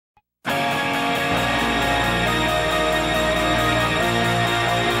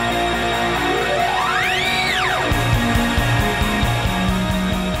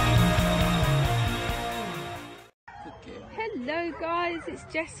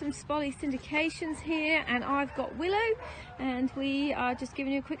Jess from Spolly Syndications here, and I've got Willow, and we are just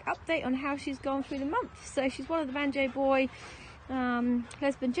giving you a quick update on how she's gone through the month. So she's one of the Banjo Boy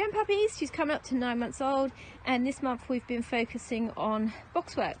lesbian gem puppies. She's coming up to 9 months old, and this month we've been focusing on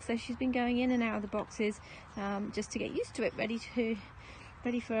box work. So she's been going in and out of the boxes just to get used to it, ready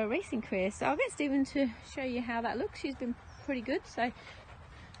for a racing career. So I'll get Stephen to show you how that looks. She's been pretty good, so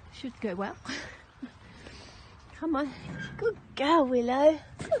should go well. Come on, good girl, Willow.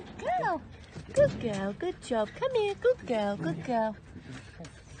 Good girl, good girl, good job. Come here, good girl, good girl,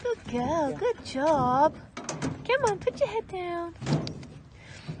 good girl, good job. Come on, put your head down.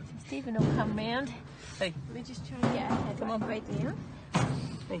 Stephen will come round. Hey, Let me just try and get her head come on, right down.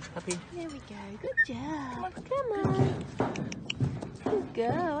 Hey, puppy. There we go. Good job. Come on. Good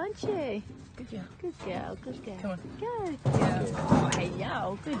girl, aren't you? Good job. Good girl. Good girl. Come on. Go. Yeah. Oh, hey,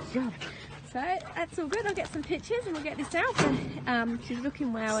 yo. Good job. So that's all good. I'll get some pictures and we'll get this out. But she's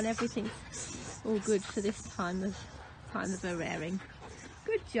looking well and everything's all good for this time of her rearing.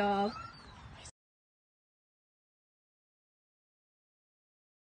 Good job.